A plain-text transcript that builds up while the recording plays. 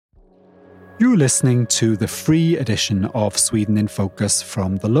You're listening to the free edition of Sweden in Focus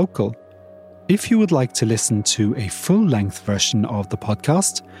from The Local. If you would like to listen to a full-length version of the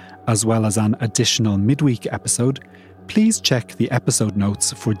podcast, as well as an additional midweek episode, please check the episode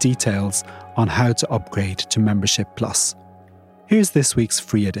notes for details on how to upgrade to Membership Plus. Here's this week's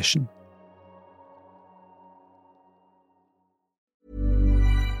free edition.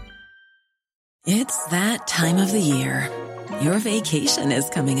 It's that time of the year. Your vacation is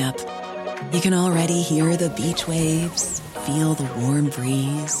coming up. You can already hear the beach waves, feel the warm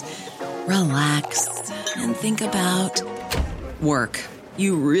breeze, relax, and think about work.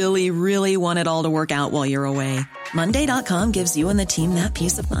 You really, really want it all to work out while you're away. Monday.com gives you and the team that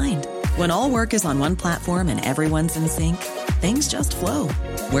peace of mind. When all work is on one platform and everyone's in sync, things just flow.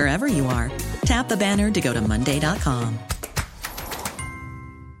 Wherever you are, tap the banner to go to Monday.com.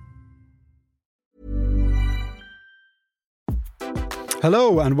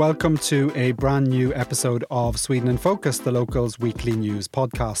 Hello and welcome to a brand new episode of Sweden in Focus, the Local's weekly news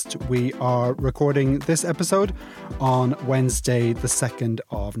podcast. We are recording this episode on Wednesday, the 2nd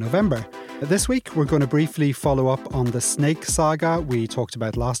of November. This week, we're going to briefly follow up on the snake saga we talked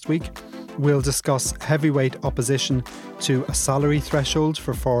about last week. We'll discuss heavyweight opposition to a salary threshold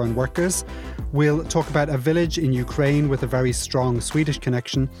for foreign workers. We'll talk about a village in Ukraine with a very strong Swedish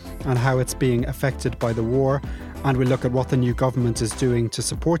connection and how it's being affected by the war. And we'll look at what the new government is doing to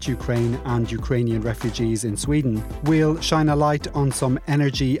support Ukraine and Ukrainian refugees in Sweden. We'll shine a light on some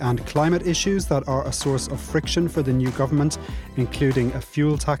energy and climate issues that are a source of friction for the new government, including a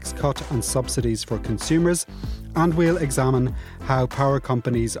fuel tax cut and subsidies for consumers. And we'll examine how power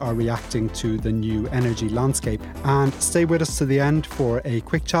companies are reacting to the new energy landscape. And stay with us to the end for a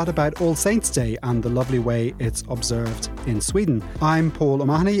quick chat about All Saints' Day and the lovely way it's observed in Sweden. I'm Paul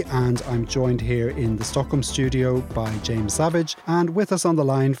O'Mahony and I'm joined here in the Stockholm studio by James Savage. And with us on the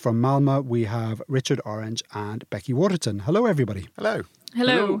line from Malmö, we have Richard Orange and Becky Waterton. Hello, everybody. Hello.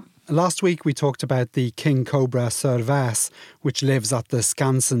 Hello. Last week we talked about the king cobra Sörväs, which lives at the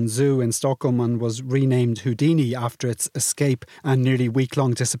Skansen Zoo in Stockholm and was renamed Houdini after its escape and nearly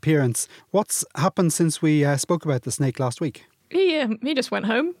week-long disappearance. What's happened since we spoke about the snake last week? He just went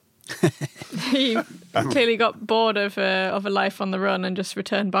home. He clearly got bored of a life on the run and just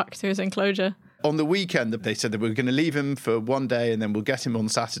returned back to his enclosure. On the weekend, they said that we were going to leave him for one day and then we'll get him on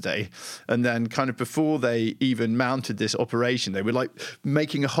Saturday. And then kind of before they even mounted this operation, they were like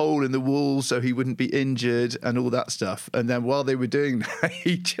making a hole in the wall so he wouldn't be injured and all that stuff. And then while they were doing that,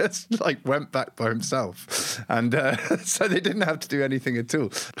 he just like went back by himself. And so they didn't have to do anything at all.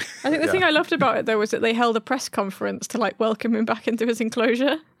 I think the thing I loved about it, though, was that they held a press conference to like welcome him back into his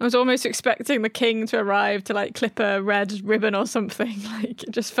enclosure. I was almost expecting the king to arrive to like clip a red ribbon or something. Like it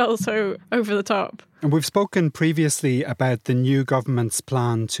just felt so over the top. And we've spoken previously about the new government's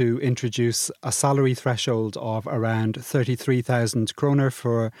plan to introduce a salary threshold of around 33,000 kronor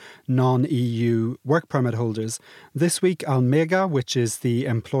for non-EU work permit holders. This week, Almega, which is the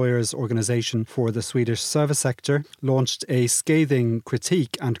employers' organisation for the Swedish service sector, launched a scathing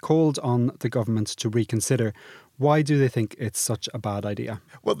critique and called on the government to reconsider. Why do they think it's such a bad idea?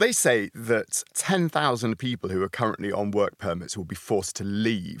 Well, they say that 10,000 people who are currently on work permits will be forced to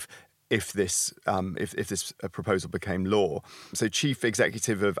leave if this proposal became law. So Chief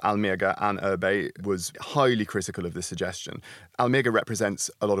Executive of Almega, Anne Öberg, was highly critical of this suggestion. Almega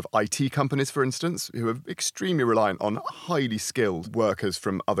represents a lot of IT companies, for instance, who are extremely reliant on highly skilled workers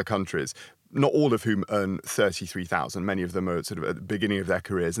from other countries, not all of whom earn 33,000. Many of them are sort of at the beginning of their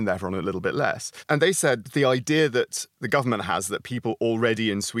careers and therefore on a little bit less. And they said the idea that the government has that people already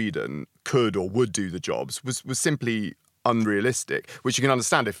in Sweden could or would do the jobs was simply unrealistic, which you can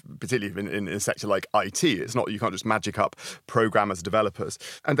understand if, particularly in a sector like IT, it's not, you can't just magic up programmers, developers.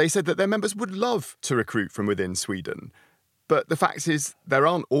 And they said that their members would love to recruit from within Sweden. But the fact is, there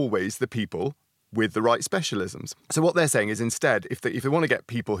aren't always the people with the right specialisms. So what they're saying is instead, if they want to get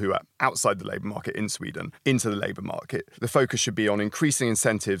people who are outside the labour market in Sweden into the labour market, the focus should be on increasing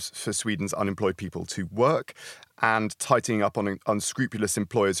incentives for Sweden's unemployed people to work and tightening up on unscrupulous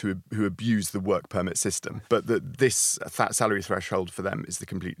employers who abuse the work permit system. But this salary threshold for them is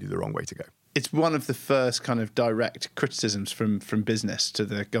completely the wrong way to go. It's one of the first kind of direct criticisms from business to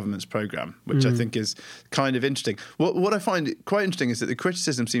the government's programme, which I think is kind of interesting. What I find quite interesting is that the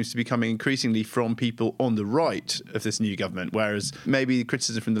criticism seems to be coming increasingly from people on the right of this new government, whereas maybe the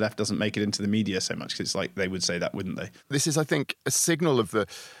criticism from the left doesn't make it into the media so much, because it's like they would say that, wouldn't they? This is, I think, a signal of the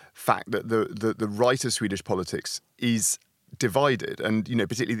fact that the right of Swedish politics is divided, and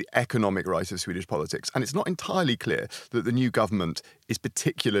particularly the economic right of Swedish politics. And it's not entirely clear that the new government is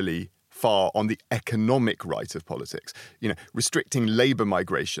particularly far on the economic right of politics. Restricting labour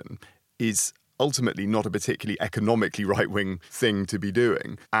migration is ultimately not a particularly economically right-wing thing to be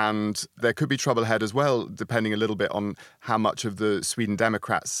doing. And there could be trouble ahead as well, depending a little bit on how much of the Sweden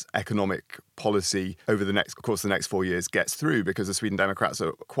Democrats' economic policy over the next 4 years gets through, because the Sweden Democrats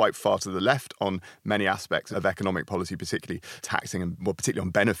are quite far to the left on many aspects of economic policy, particularly taxing and more particularly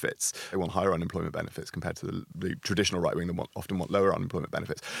on benefits. They want higher unemployment benefits compared to the traditional right-wing that often want lower unemployment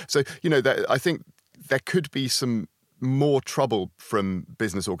benefits. So, I think there could be some more trouble from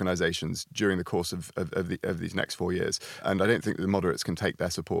business organisations during the course of these next 4 years. And I don't think the moderates can take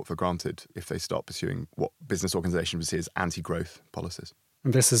their support for granted if they start pursuing what business organisations see as anti-growth policies.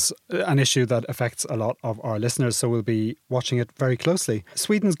 And this is an issue that affects a lot of our listeners, so we'll be watching it very closely.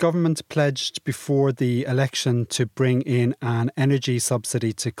 Sweden's government pledged before the election to bring in an energy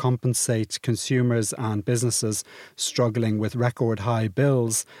subsidy to compensate consumers and businesses struggling with record high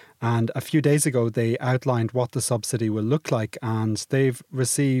bills. And a few days ago, they outlined what the subsidy will look like, and they've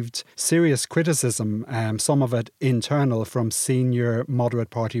received serious criticism, some of it internal, from senior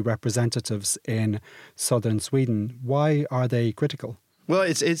moderate party representatives in southern Sweden. Why are they critical? Well,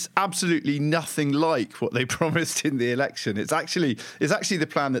 it's absolutely nothing like what they promised in the election. It's actually the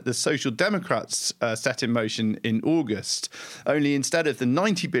plan that the Social Democrats set in motion in August. Only instead of the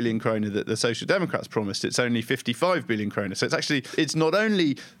 90 billion kroner that the Social Democrats promised, it's only 55 billion kroner. So it's not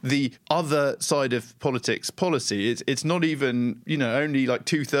only the other side of politics policy. It's not even only like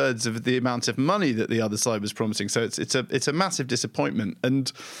 2/3 of the amount of money that the other side was promising. So it's a massive disappointment.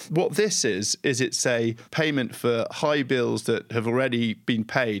 And what this is it's a payment for high bills that have already been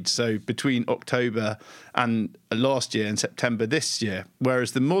paid, so between October and last year and September this year,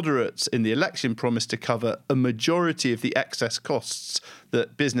 whereas the moderates in the election promised to cover a majority of the excess costs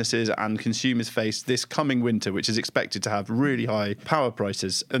that businesses and consumers face this coming winter, which is expected to have really high power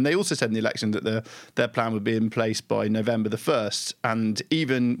prices. And they also said in the election that their plan would be in place by November the 1st. And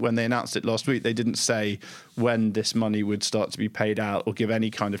even when they announced it last week, they didn't say when this money would start to be paid out or give any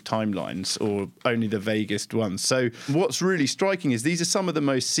kind of timelines, or only the vaguest ones. So what's really striking is these are some of the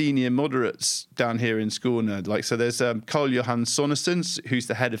most senior moderates down here in Skåne. So there's Carl-Johan Sonnesson, who's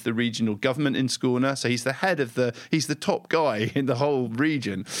the head of the regional government in Skåne. So he's the top guy in the whole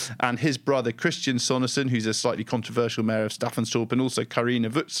region. And his brother Christian Sonnesson, who's a slightly controversial mayor of Staffanstorp, and also Carina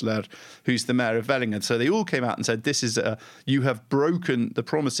Wutzler, who's the mayor of Vellinge. So they all came out and said, you have broken the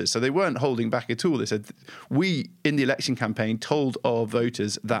promises. So they weren't holding back at all. They said, we in the election campaign told our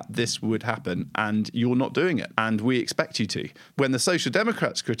voters that this would happen, and you're not doing it, and we expect you to. When the Social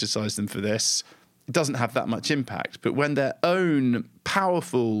Democrats criticised them for this, it doesn't have that much impact. But when their own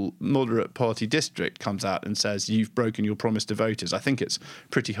powerful moderate party district comes out and says you've broken your promise to voters, I think it's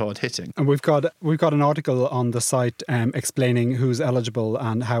pretty hard hitting. And we've got an article on the site explaining who's eligible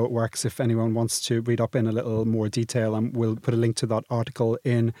and how it works if anyone wants to read up in a little more detail, and we'll put a link to that article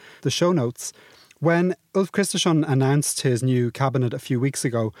in the show notes. When Ulf Kristersson announced his new cabinet a few weeks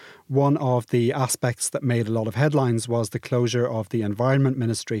ago, one of the aspects that made a lot of headlines was the closure of the Environment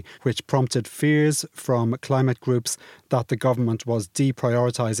Ministry, which prompted fears from climate groups that the government was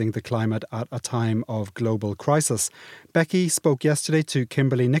deprioritising the climate at a time of global crisis. Becky spoke yesterday to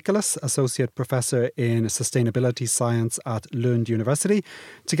Kimberly Nicholas, Associate Professor in Sustainability Science at Lund University,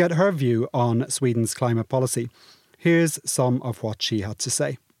 to get her view on Sweden's climate policy. Here's some of what she had to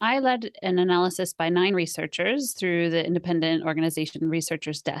say. I led an analysis by 9 researchers through the independent organization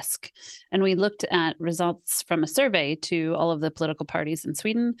Researchers Desk, and we looked at results from a survey to all of the political parties in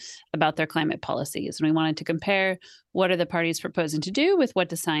Sweden about their climate policies. And we wanted to compare what are the parties proposing to do with what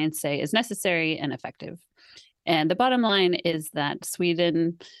does science say is necessary and effective. And the bottom line is that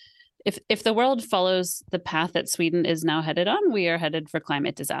Sweden, if the world follows the path that Sweden is now headed on, we are headed for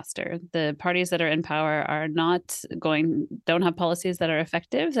climate disaster. The parties that are in power don't have policies that are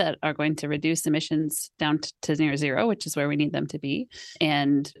effective, that are going to reduce emissions down to near zero, which is where we need them to be.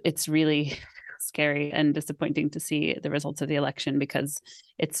 And it's really scary and disappointing to see the results of the election, because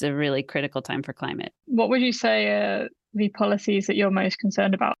it's a really critical time for climate. What would you say are the policies that you're most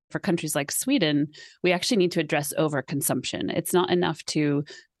concerned about? For countries like Sweden, we actually need to address overconsumption. It's not enough to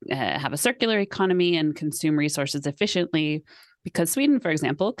have a circular economy and consume resources efficiently, because Sweden, for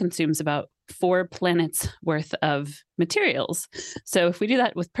example, consumes about 4 planets worth of materials. So if we do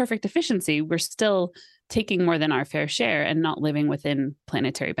that with perfect efficiency, we're still taking more than our fair share and not living within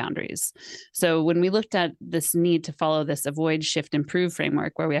planetary boundaries. So when we looked at this need to follow this avoid, shift, improve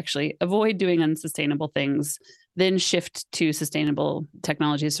framework, where we actually avoid doing unsustainable things, then shift to sustainable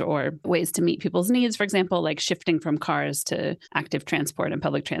technologies or ways to meet people's needs, for example, like shifting from cars to active transport and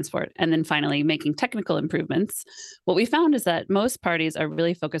public transport, and then finally making technical improvements. What we found is that most parties are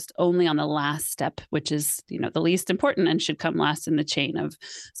really focused only on the last step, which is, the least important and should come last in the chain of,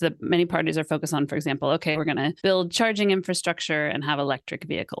 so that many parties are focused on, for example, okay, we're going to build charging infrastructure and have electric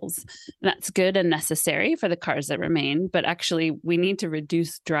vehicles. That's good and necessary for the cars that remain, but actually we need to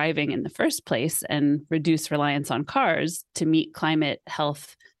reduce driving in the first place and reduce reliance on cars to meet climate,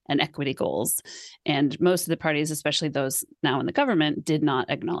 health, and equity goals. And most of the parties, especially those now in the government, did not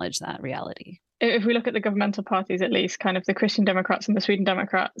acknowledge that reality. If we look at the governmental parties, at least, kind of the Christian Democrats and the Sweden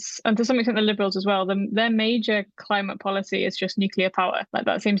Democrats, and to some extent the Liberals as well, their major climate policy is just nuclear power. Like,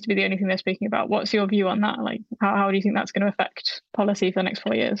 that seems to be the only thing they're speaking about. What's your view on that? Like, how do you think that's going to affect policy for the next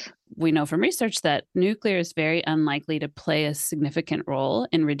 4 years? We know from research that nuclear is very unlikely to play a significant role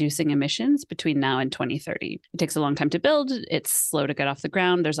in reducing emissions between now and 2030. It takes a long time to build. It's slow to get off the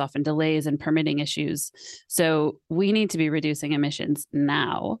ground. There's often delays and permitting issues. So we need to be reducing emissions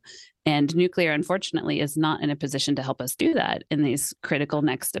now. And nuclear, unfortunately, is not in a position to help us do that in these critical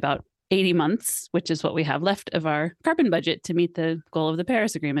next about 80 months, which is what we have left of our carbon budget to meet the goal of the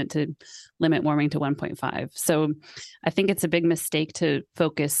Paris Agreement to limit warming to 1.5. So I think it's a big mistake to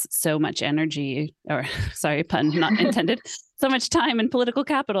focus so much energy, or sorry, pun not intended, so much time and political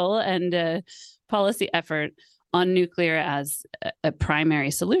capital and policy effort on nuclear as a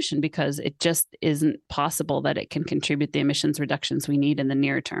primary solution, because it just isn't possible that it can contribute the emissions reductions we need in the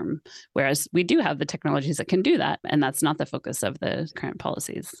near term. Whereas we do have the technologies that can do that, and that's not the focus of the current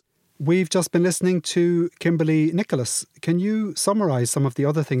policies. We've just been listening to Kimberly Nicholas. Can you summarise some of the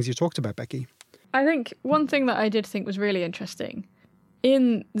other things you talked about, Becky? I think one thing that I did think was really interesting,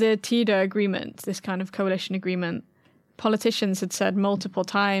 in the TIDA agreement, this kind of coalition agreement, politicians had said multiple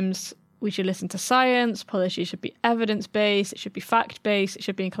times, we should listen to science, policy should be evidence-based, it should be fact-based, it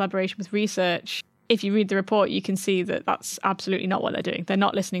should be in collaboration with research. If you read the report, you can see that that's absolutely not what they're doing. They're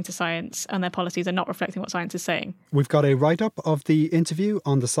not listening to science, and their policies are not reflecting what science is saying. We've got a write-up of the interview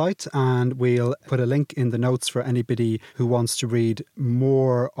on the site, and we'll put a link in the notes for anybody who wants to read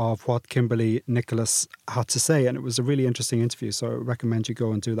more of what Kimberly Nicholas had to say. And it was a really interesting interview, so I recommend you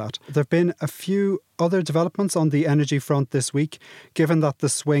go and do that. There have been a few other developments on the energy front this week. Given that the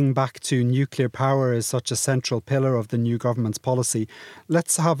swing back to nuclear power is such a central pillar of the new government's policy,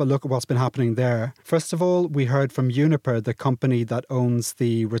 let's have a look at what's been happening there. First of all, we heard from Uniper, the company that owns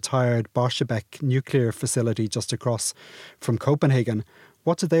the retired Barsebäck nuclear facility just across from Copenhagen.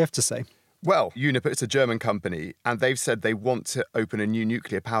 What did they have to say? Well, Uniper, it's a German company, and they've said they want to open a new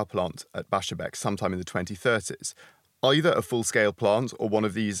nuclear power plant at Barsebäck sometime in the 2030s. Either a full-scale plant or one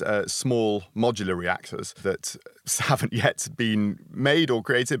of these small modular reactors that haven't yet been made or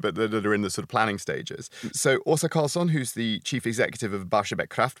created, but that are in the sort of planning stages. So Åsa Karlsson, who's the chief executive of Barsebäck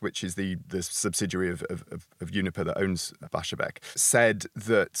Kraft, which is the subsidiary of Uniper that owns Barsebäck, said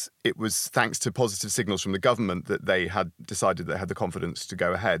that it was thanks to positive signals from the government that they had decided they had the confidence to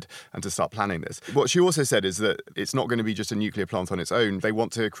go ahead and to start planning this. What she also said is that it's not going to be just a nuclear plant on its own. They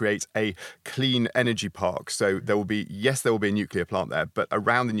want to create a clean energy park. So there will be a nuclear plant there, but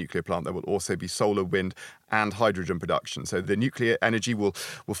around the nuclear plant there will also be solar, wind and hydrogen production. So the nuclear energy will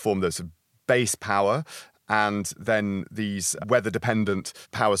form the sort of base power, and then these weather-dependent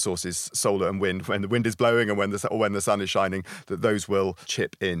power sources, solar and wind, when the wind is blowing and when the sun is shining, that those will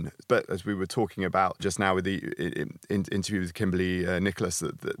chip in. But as we were talking about just now with the interview with Kimberly Nicholas,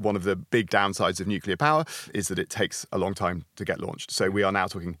 that one of the big downsides of nuclear power is that it takes a long time to get launched. So we are now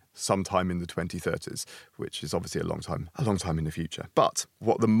talking sometime in the 2030s, which is obviously a long time in the future. But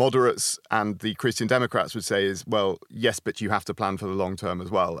what the moderates and the Christian Democrats would say is, well, yes, but you have to plan for the long term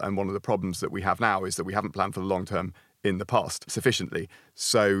as well. And one of the problems that we have now is that we haven't planned for the long term in the past sufficiently.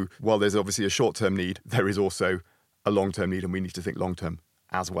 So while there's obviously a short-term need, there is also a long-term need, and we need to think long-term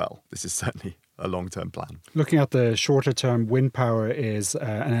as well. This is certainly a long-term plan. Looking at the shorter term, wind power is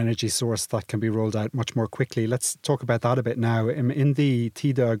an energy source that can be rolled out much more quickly. Let's talk about that a bit now. In the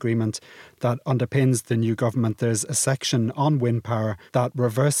TIDA agreement that underpins the new government, there's a section on wind power that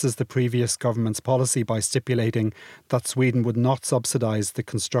reverses the previous government's policy by stipulating that Sweden would not subsidise the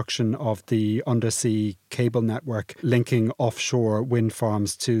construction of the undersea cable network linking offshore wind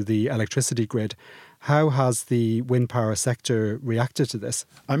farms to the electricity grid. How has the wind power sector reacted to this?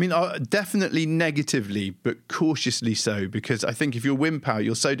 I mean, definitely negatively, but cautiously so, because I think if you're wind power,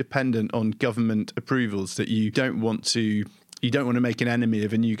 you're so dependent on government approvals that you don't want to make an enemy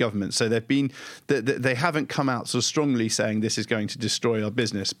of a new government. So they haven't come out so strongly saying this is going to destroy our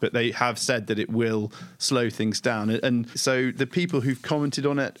business, but they have said that it will slow things down. And so the people who've commented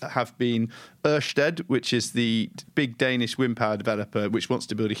on it have been Ørsted, which is the big Danish wind power developer, which wants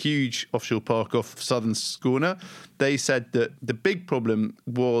to build a huge offshore park off southern Skåne. They said that the big problem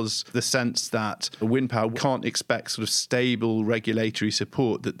was the sense that wind power can't expect sort of stable regulatory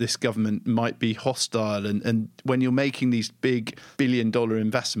support, that this government might be hostile. And when you're making these big billion-dollar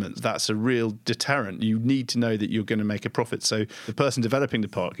investments, that's a real deterrent. You need to know that you're going to make a profit. So the person developing the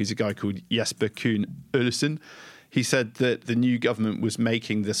park, he's a guy called Jesper Kuhn Olesen. He said that the new government was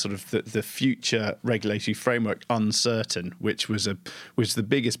making the sort of the future regulatory framework uncertain, which was the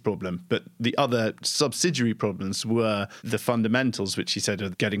biggest problem. But the other subsidiary problems were the fundamentals, which he said are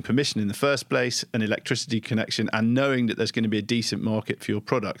getting permission in the first place, an electricity connection, and knowing that there's going to be a decent market for your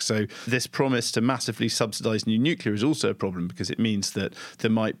product. So this promise to massively subsidise new nuclear is also a problem, because it means that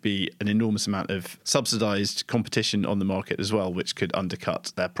there might be an enormous amount of subsidised competition on the market as well, which could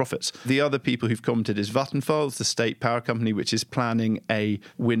undercut their profits. The other people who've commented is Vattenfall, the state power company, which is planning a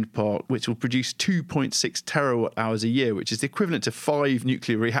wind park which will produce 2.6 terawatt hours a year, which is the equivalent to 5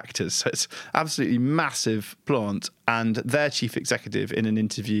 nuclear reactors. So it's absolutely massive plant. And their chief executive, in an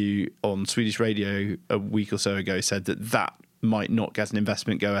interview on Swedish radio a week or so ago, said that might not get an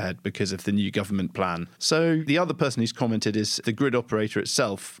investment go ahead because of the new government plan. So the other person who's commented is the grid operator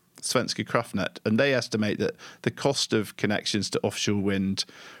itself, Svenska Kraftnät, and they estimate that the cost of connections to offshore wind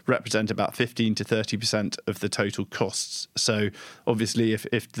represent about 15 to 30% of the total costs. So obviously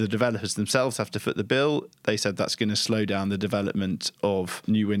if the developers themselves have to foot the bill, they said that's going to slow down the development of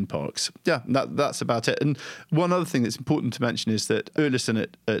new wind parks. Yeah, that's about it. And one other thing that's important to mention is that Olesen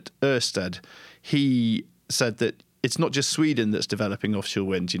at Ørsted, he said that it's not just Sweden that's developing offshore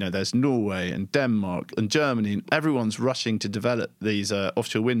wind. You know, there's Norway and Denmark and Germany, and everyone's rushing to develop these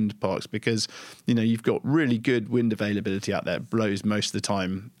offshore wind parks because, you know, you've got really good wind availability out there. It blows most of the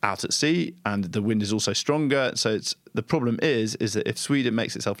time out at sea, and the wind is also stronger. So the problem is that if Sweden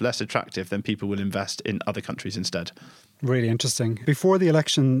makes itself less attractive, then people will invest in other countries instead. Really interesting. Before the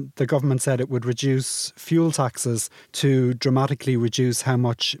election, the government said it would reduce fuel taxes to dramatically reduce how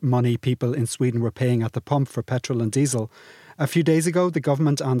much money people in Sweden were paying at the pump for petrol and diesel. A few days ago, the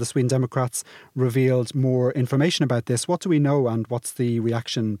government and the Sweden Democrats revealed more information about this. What do we know, and what's the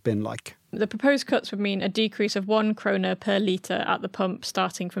reaction been like? The proposed cuts would mean a decrease of 1 krona per litre at the pump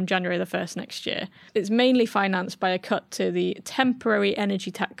starting from January the 1st next year. It's mainly financed by a cut to the temporary energy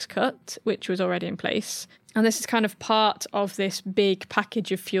tax cut, which was already in place. And this is kind of part of this big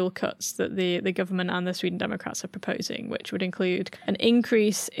package of fuel cuts that the government and the Sweden Democrats are proposing, which would include an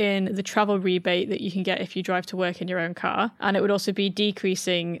increase in the travel rebate that you can get if you drive to work in your own car. And it would also be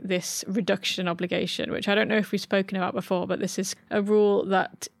decreasing this reduction obligation, which I don't know if we've spoken about before, but this is a rule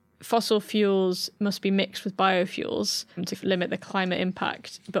that fossil fuels must be mixed with biofuels to limit the climate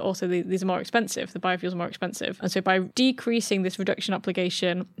impact, but also these are more expensive. The biofuels are more expensive. And so by decreasing this reduction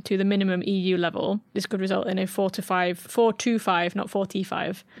obligation to the minimum EU level, this could result in a 425, not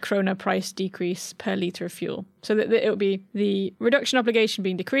 45, krona price decrease per litre of fuel. So that it would be the reduction obligation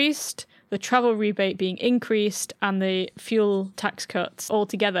being decreased, the travel rebate being increased, and the fuel tax cuts all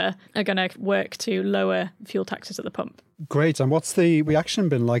together are going to work to lower fuel taxes at the pump. Great. And what's the reaction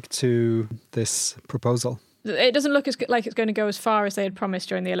been like to this proposal? It doesn't look like it's going to go as far as they had promised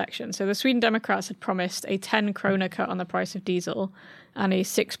during the election. So the Sweden Democrats had promised a 10 krona cut on the price of diesel and a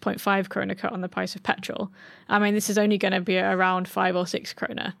 6.5 krona cut on the price of petrol. I mean, this is only going to be around 5 or 6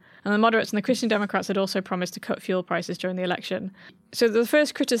 krona. And the moderates and the Christian Democrats had also promised to cut fuel prices during the election. So the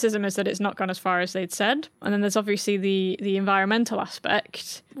first criticism is that it's not gone as far as they'd said. And then there's obviously the environmental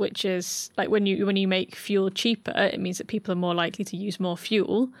aspect, which is like when you make fuel cheaper, it means that people are more likely to use more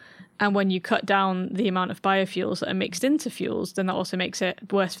fuel. And when you cut down the amount of biofuels that are mixed into fuels, then that also makes it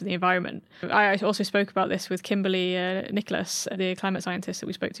worse for the environment. I also spoke about this with Kimberly Nicholas, the climate scientist that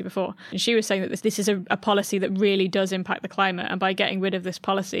we spoke to before. And she was saying that this is a policy that really does impact the climate. And by getting rid of this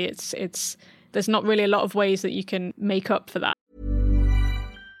policy, it's there's not really a lot of ways that you can make up for that.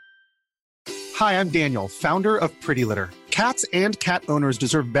 Hi, I'm Daniel, founder of Pretty Litter. Cats and cat owners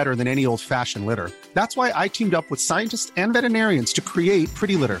deserve better than any old-fashioned litter. That's why I teamed up with scientists and veterinarians to create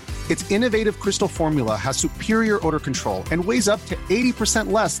Pretty Litter. Its innovative crystal formula has superior odor control and weighs up to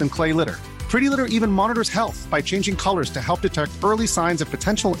 80% less than clay litter. Pretty Litter even monitors health by changing colors to help detect early signs of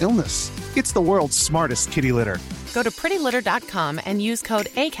potential illness. It's the world's smartest kitty litter. Go to prettylitter.com and use code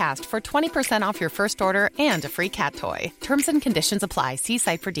ACAST for 20% off your first order and a free cat toy. Terms and conditions apply. See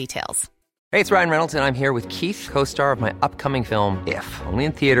site for details. Hey, it's Ryan Reynolds, and I'm here with Keith, co-star of my upcoming film, If, only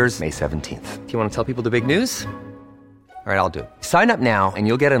in theaters May 17th. Do you want to tell people the big news? All right, I'll do it. Sign up now and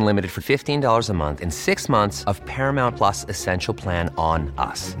you'll get unlimited for $15 a month and 6 months of Paramount Plus Essential Plan on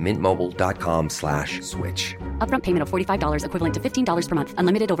us. MintMobile.com/switch. Upfront payment of $45 equivalent to $15 per month.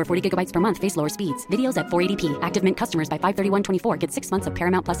 Unlimited over 40 gigabytes per month. Face lower speeds. Videos at 480p. Active Mint customers by 531.24 get 6 months of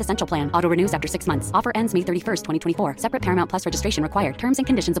Paramount Plus Essential Plan. Auto renews after 6 months. Offer ends May 31st, 2024. Separate Paramount Plus registration required. Terms and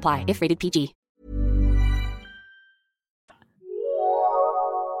conditions apply if rated PG.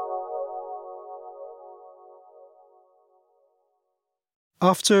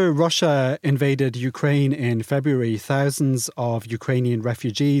 After Russia invaded Ukraine in February, thousands of Ukrainian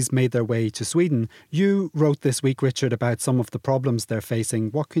refugees made their way to Sweden. You wrote this week, Richard, about some of the problems they're facing.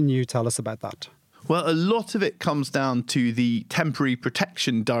 What can you tell us about that? Well, a lot of it comes down to the Temporary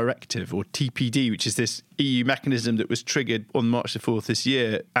Protection Directive, or TPD, which is this EU mechanism that was triggered on March the 4th this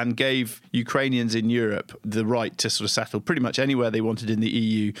year and gave Ukrainians in Europe the right to sort of settle pretty much anywhere they wanted in the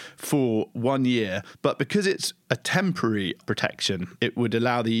EU for 1 year. But because it's a temporary protection, it would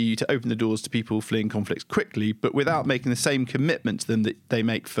allow the EU to open the doors to people fleeing conflicts quickly, but without making the same commitment to them that they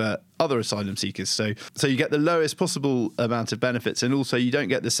make for other asylum seekers. So you get the lowest possible amount of benefits, and also you don't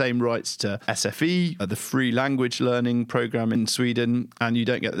get the same rights to SFE, the free language learning program in Sweden, and you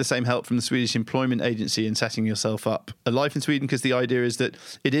don't get the same help from the Swedish Employment Agency in setting yourself up a life in Sweden, because the idea is that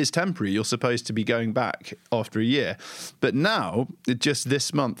it is temporary. You're supposed to be going back after a year. But now, just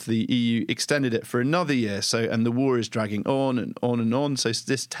this month, the EU extended it for another year. And the war is dragging on and on and on. So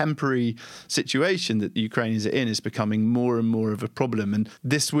this temporary situation that the Ukrainians are in is becoming more and more of a problem. And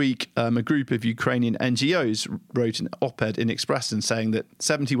this week, a group of Ukrainian NGOs wrote an op-ed in Expressen saying that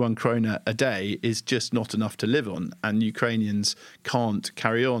 71 krona a day is just not enough to live on, and Ukrainians can't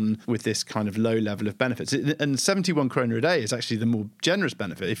carry on with this kind of low level of benefits. And 71 krona a day is actually the more generous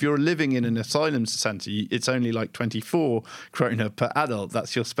benefit. If you're living in an asylum centre, it's only like 24 krona per adult.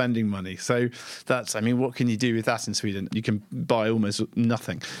 That's your spending money. So what can you do with that in Sweden? You can buy almost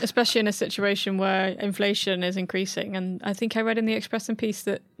nothing. Especially in a situation where inflation is increasing. And I think I read in the Expressen piece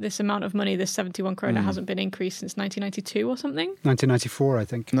that this amount of money, this 71 krona, hasn't been increased since 1992 or something? 1994, I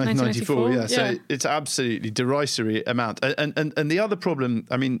think. 1994, yeah. So it's absolutely derisory amount. And the other problem,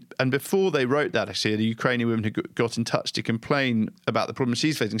 and before they wrote that, actually, the Ukrainian woman who got in touch to complain about the problem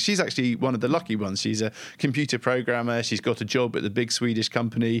she's facing, she's actually one of the lucky ones. She's a computer programmer. She's got a job at the big Swedish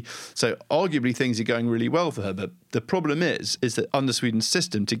company. So arguably things are going really well for her. But the problem is that under Sweden's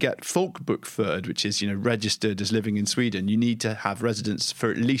system, to get folkbokförd, which is, registered as living in Sweden, you need to have residence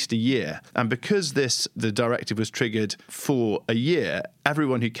for at least a year. And because the directive was triggered for a year,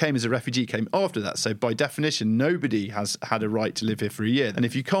 everyone who came as a refugee came after that. So by definition, nobody has had a right to live here for a year. And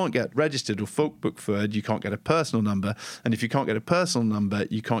if you can't get registered or folkbokförd, you can't get a personal number. And if you can't get a personal number,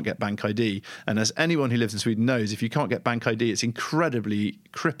 you can't get bank ID. And as anyone who lives in Sweden knows, if you can't get bank ID, it's incredibly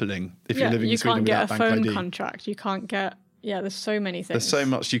crippling if you're living in Sweden without bank ID. You can't get a phone contract. You can't get... Yeah, there's so many things. There's so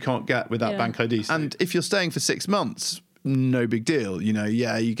much you can't get without bank ID. And if you're staying for 6 months, no big deal.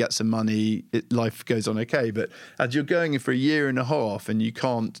 You get some money, life goes on okay. But as you're going in for a year and a half and you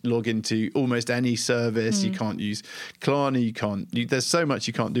can't log into almost any service, you can't use Klarna, there's so much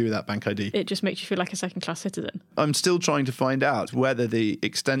you can't do without bank ID. It just makes you feel like a second-class citizen. I'm still trying to find out whether the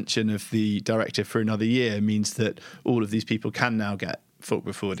extension of the directive for another year means that all of these people can now get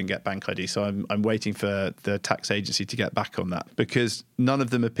folkbokförd and get bank ID. So I'm waiting for the tax agency to get back on that, because none of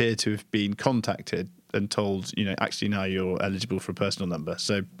them appear to have been contacted and told, actually now you're eligible for a personal number.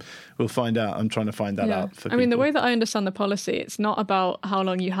 So we'll find out. I'm trying to find that out for people. The way that I understand the policy, it's not about how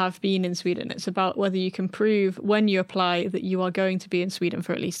long you have been in Sweden. It's about whether you can prove when you apply that you are going to be in Sweden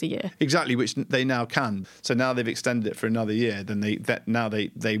for at least a year. Exactly, which they now can. So now they've extended it for another year. Then they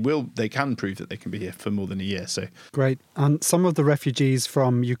can prove that they can be here for more than a year. So great. And some of the refugees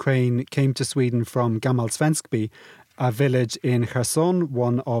from Ukraine came to Sweden from Gammalsvenskby, a village in Kherson,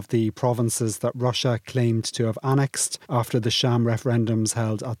 one of the provinces that Russia claimed to have annexed after the sham referendums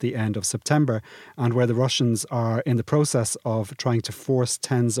held at the end of September, and where the Russians are in the process of trying to force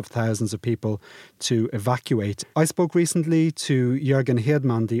tens of thousands of people to evacuate. I spoke recently to Jürgen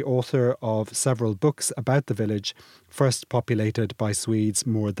Hedman, the author of several books about the village, first populated by Swedes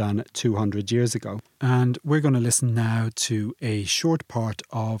more than 200 years ago. And we're going to listen now to a short part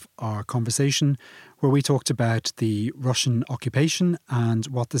of our conversation where we talked about the Russian occupation and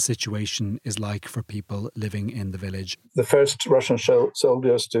what the situation is like for people living in the village. The first Russian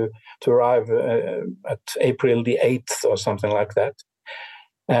soldiers to arrive at April the 8th or something like that.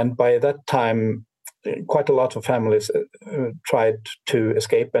 And by that time, quite a lot of families tried to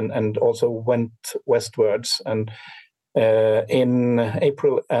escape and also went westwards. And in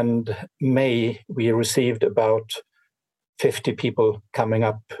April and May, we received about 50 people coming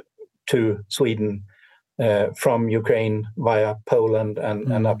up to Sweden from Ukraine via Poland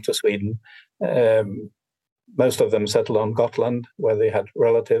and up to Sweden. Most of them settled on Gotland, where they had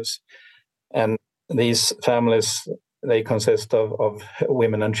relatives. And these families, they consist of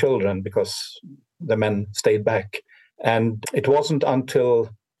women and children because the men stayed back. And it wasn't until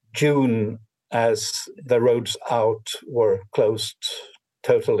June, as the roads out were closed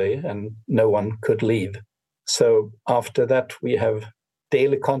totally and no one could leave. So after that, we have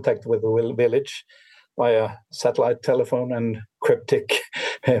daily contact with the village via satellite telephone and cryptic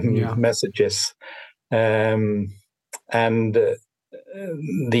messages. The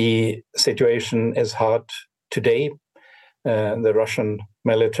situation is hard today. The Russian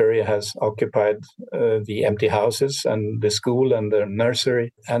military has occupied the empty houses and the school and the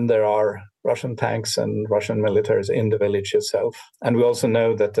nursery, and there are Russian tanks and Russian militaries in the village itself. And we also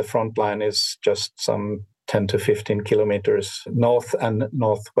know that the front line is just some 10 to 15 kilometers north and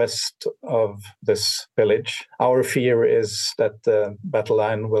northwest of this village. Our fear is that the battle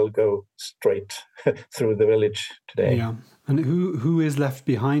line will go straight through the village today. Yeah. And who is left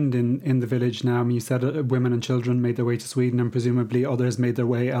behind in the village now? I mean, you said women and children made their way to Sweden and presumably others made their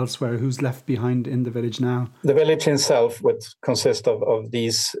way elsewhere. Who's left behind in the village now? The village itself would consist of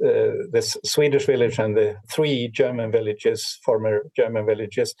this Swedish village and the 3 German villages, former German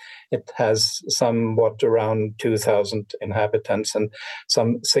villages. It has somewhat around 2,000 inhabitants, and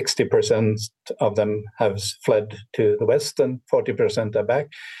some 60% of them have fled to the west and 40% are back.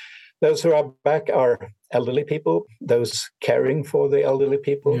 Those who are back are elderly people, those caring for the elderly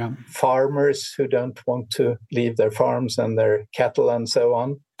people, farmers who don't want to leave their farms and their cattle and so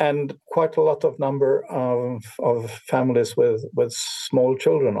on, and quite a lot of number of families with small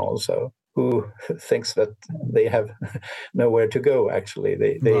children also, who thinks that they have nowhere to go,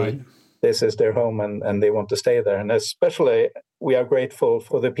 actually. This is their home and they want to stay there. And especially we are grateful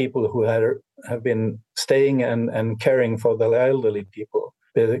for the people who have been staying and caring for the elderly people.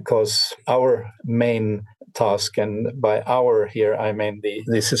 Because our main task, and by our here I mean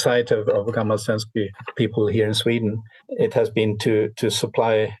the Society of Gammalsvenskby people here in Sweden, it has been to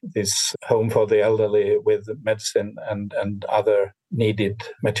supply this home for the elderly with medicine and other needed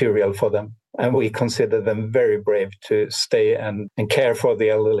material for them. And we consider them very brave to stay and care for the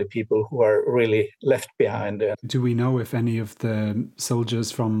elderly people who are really left behind. Do we know if any of the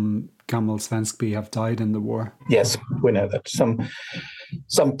soldiers from Gammalsvenskby have died in the war? Yes, we know that.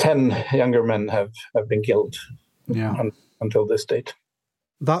 Some 10 younger men have been killed until this date.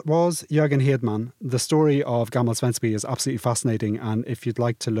 That was Jörgen Hedman. The story of Gammalsvenskby is absolutely fascinating, and if you'd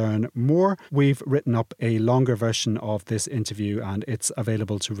like to learn more, we've written up a longer version of this interview and it's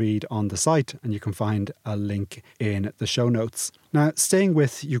available to read on the site, and you can find a link in the show notes. Now, staying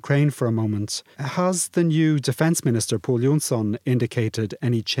with Ukraine for a moment, has the new Defence Minister, Pål Jonson, indicated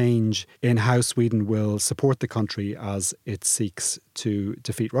any change in how Sweden will support the country as it seeks to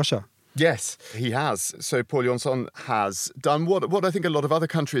defeat Russia? Yes, he has. So Pål Jonson has done what I think a lot of other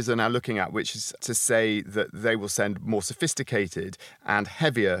countries are now looking at, which is to say that they will send more sophisticated and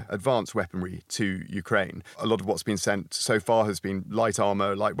heavier advanced weaponry to Ukraine. A lot of what's been sent so far has been light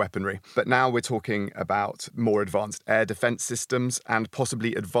armour, light weaponry. But now we're talking about more advanced air defence systems and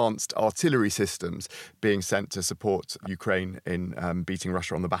possibly advanced artillery systems being sent to support Ukraine in beating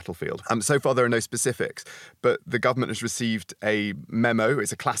Russia on the battlefield. So far there are no specifics, but the government has received a memo.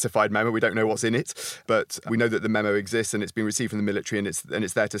 It's a classified memo. We don't know what's in it, but we know that the memo exists and it's been received from the military, and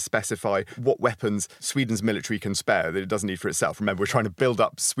it's there to specify what weapons Sweden's military can spare that it doesn't need for itself. Remember, we're trying to build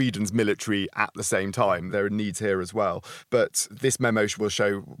up Sweden's military at the same time. There are needs here as well. But this memo will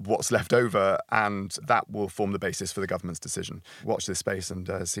show what's left over, and that will form the basis for the government's decision. Watch this space and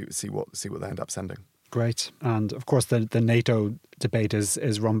see what they end up sending. Great. And of course, the NATO debate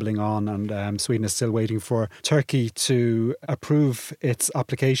is rumbling on, and Sweden is still waiting for Turkey to approve its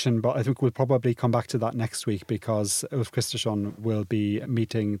application. But I think we'll probably come back to that next week, because Ulf Kristersson will be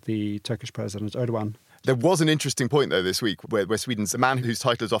meeting the Turkish President Erdogan. There was an interesting point, though, this week where Sweden's a man whose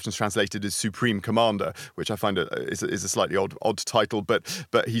title is often translated as Supreme Commander, which I find is a slightly odd title, but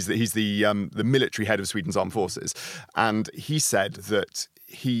he's the military head of Sweden's armed forces. And he said that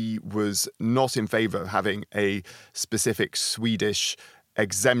he was not in favour of having a specific Swedish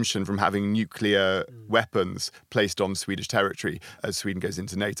exemption from having nuclear weapons placed on Swedish territory as Sweden goes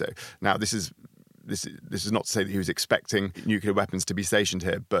into NATO. Now, this is not to say that he was expecting nuclear weapons to be stationed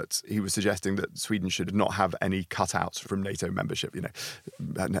here, but he was suggesting that Sweden should not have any cutouts from NATO membership,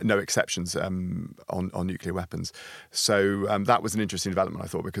 no exceptions on nuclear weapons. So that was an interesting development, I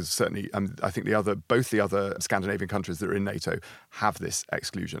thought, because certainly I think both the other Scandinavian countries that are in NATO have this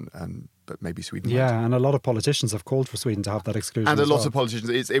exclusion, and maybe Sweden Yeah, won't. and a lot of politicians have called for Sweden to have that exclusion. And a lot well. of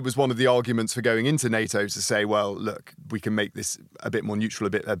politicians, it was one of the arguments for going into NATO to say, well, look, we can make this a bit more neutral,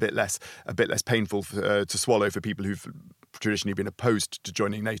 a bit less painful to swallow for people who've traditionally been opposed to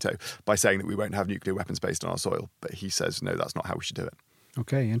joining NATO by saying that we won't have nuclear weapons based on our soil. But he says, no, that's not how we should do it.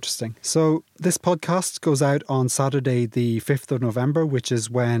 Okay, interesting. So this podcast goes out on Saturday, the 5th of November, which is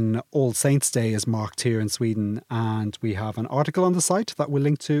when All Saints' Day is marked here in Sweden. And we have an article on the site that we'll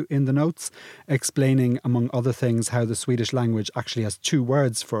link to in the notes, explaining, among other things, how the Swedish language actually has two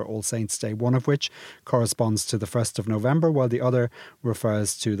words for All Saints' Day, one of which corresponds to the 1st of November, while the other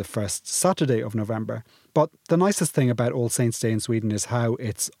refers to the first Saturday of November. But the nicest thing about All Saints' Day in Sweden is how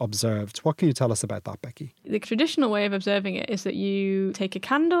it's observed. What can you tell us about that, Becky? The traditional way of observing it is that you take a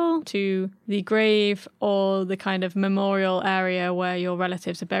candle to the grave or the kind of memorial area where your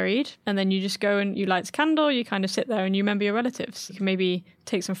relatives are buried, and then you just go and you light a candle, you kind of sit there and you remember your relatives. You can maybe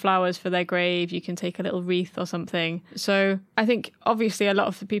take some flowers for their grave, you can take a little wreath or something. So I think obviously a lot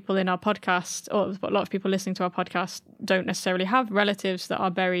of the people in our podcast, or a lot of people listening to our podcast, don't necessarily have relatives that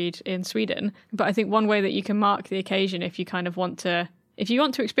are buried in Sweden. But I think one way that you can mark the occasion, if you want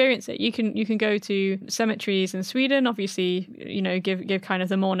to experience it, you can go to cemeteries in Sweden. Obviously, give kind of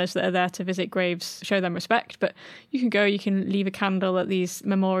the mourners that are there to visit graves, show them respect. But you can leave a candle at these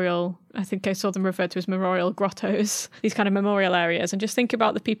memorial, I think I saw them referred to as memorial grottos, these kind of memorial areas, and just think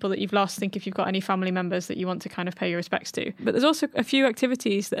about the people that you've lost. Think if you've got any family members that you want to kind of pay your respects to. But there's also a few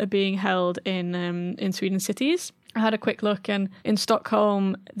activities that are being held in Sweden cities. I had a quick look, and in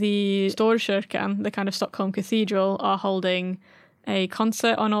Stockholm, the Storkyrkan, the kind of Stockholm cathedral, are holding a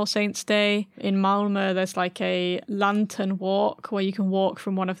concert on All Saints' Day. In Malmö, there's like a lantern walk where you can walk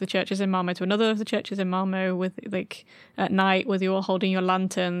from one of the churches in Malmö to another of the churches in Malmö with at night, with you all holding your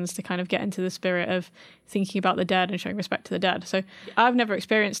lanterns to kind of get into the spirit of thinking about the dead and showing respect to the dead. So I've never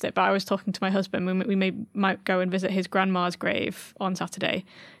experienced it, but I was talking to my husband. We might go and visit his grandma's grave on Saturday,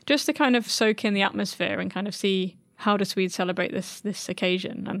 just to kind of soak in the atmosphere and kind of see how do Swedes celebrate this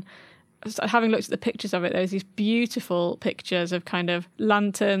occasion. And having looked at the pictures of it, there's these beautiful pictures of kind of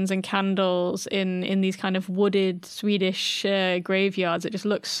lanterns and candles in these kind of wooded Swedish graveyards. It just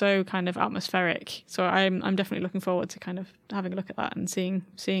looks so kind of atmospheric. So I'm definitely looking forward to kind of having a look at that and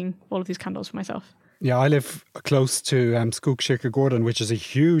seeing all of these candles for myself. Yeah, I live close to Skogskyrkogården, which is a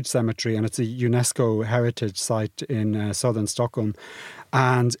huge cemetery, and it's a UNESCO heritage site in southern Stockholm.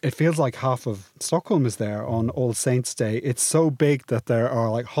 And it feels like half of Stockholm is there on All Saints' Day. It's so big that there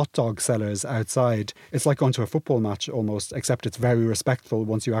are like hot dog sellers outside. It's like going to a football match almost, except it's very respectful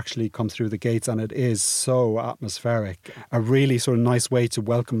once you actually come through the gates, and it is so atmospheric. A really sort of nice way to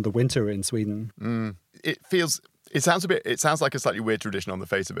welcome the winter in Sweden. It sounds like a slightly weird tradition on the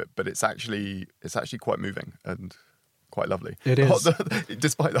face of it, but it's actually quite moving and quite lovely. It is.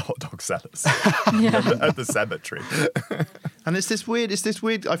 Despite the hot dog sellers at the cemetery. And it's this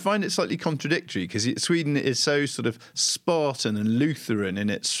weird, I find it slightly contradictory because Sweden is so sort of Spartan and Lutheran in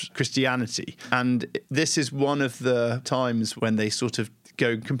its Christianity. And this is one of the times when they sort of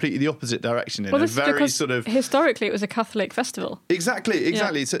go completely the opposite direction in a very sort of... Historically, it was a Catholic festival. Exactly.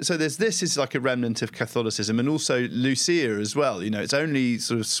 Yeah. So this is like a remnant of Catholicism, and also Lucia as well. It's only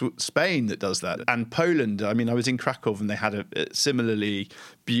sort of Spain that does that. And Poland, I mean, I was in Krakow and they had a similarly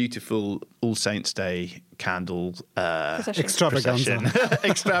beautiful All Saints' Day candle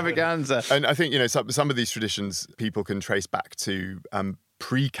extravaganza. And I think, some of these traditions people can trace back to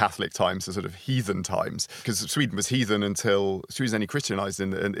pre-Catholic times, so sort of heathen times, because Sweden was heathen until she was only Christianized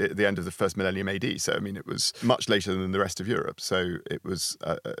at the end of the first millennium AD. So, I mean, it was much later than the rest of Europe. So it was,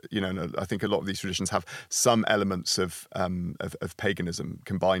 and I think a lot of these traditions have some elements of paganism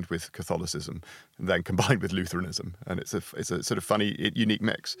combined with Catholicism, and then combined with Lutheranism, and it's a sort of funny, unique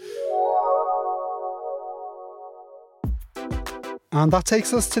mix. And that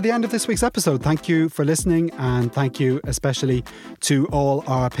takes us to the end of this week's episode. Thank you for listening, and thank you especially to all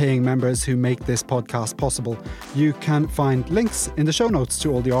our paying members who make this podcast possible. You can find links in the show notes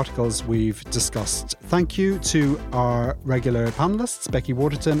to all the articles we've discussed. Thank you to our regular panellists, Becky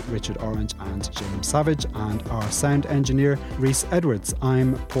Waterton, Richard Orange and James Savage, and our sound engineer, Rhys Edwards.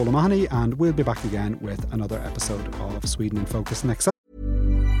 I'm Paul O'Mahony, and we'll be back again with another episode of Sweden in Focus next Saturday.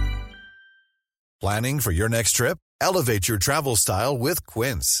 Planning for your next trip? Elevate your travel style with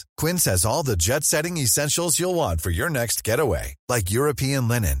Quince. Quince has all the jet-setting essentials you'll want for your next getaway, like European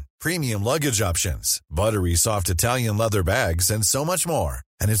linen, premium luggage options, buttery soft Italian leather bags, and so much more.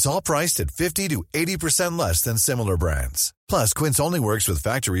 And it's all priced at 50 to 80% less than similar brands. Plus, Quince only works with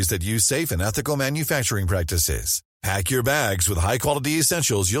factories that use safe and ethical manufacturing practices. Pack your bags with high-quality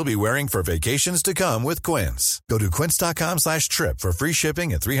essentials you'll be wearing for vacations to come with Quince. Go to quince.com/trip for free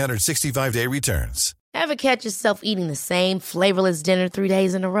shipping and 365-day returns. Ever catch yourself eating the same flavorless dinner 3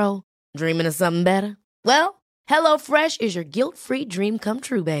 days in a row? Dreaming of something better? Well, HelloFresh is your guilt-free dream come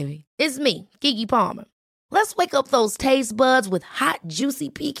true, baby. It's me, Keke Palmer. Let's wake up those taste buds with hot, juicy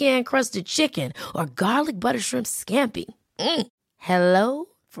pecan-crusted chicken or garlic butter shrimp scampi. Hello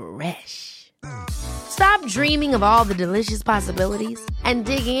Fresh. Stop dreaming of all the delicious possibilities and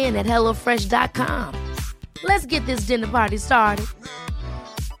dig in at HelloFresh.com. Let's get this dinner party started.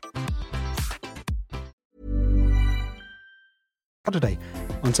 Saturday.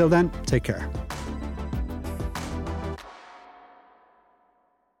 Until then, take care.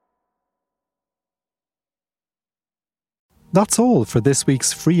 That's all for this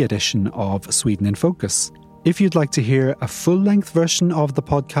week's free edition of Sweden in Focus. If you'd like to hear a full-length version of the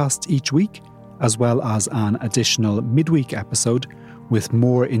podcast each week, as well as an additional midweek episode with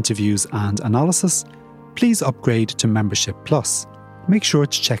more interviews and analysis, please upgrade to Membership Plus. Make sure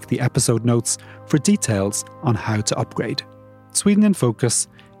to check the episode notes for details on how to upgrade. Sweden in Focus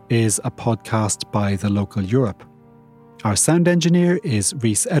is a podcast by The Local Europe. Our sound engineer is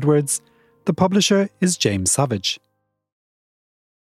Rhys Edwards. The publisher is James Savage.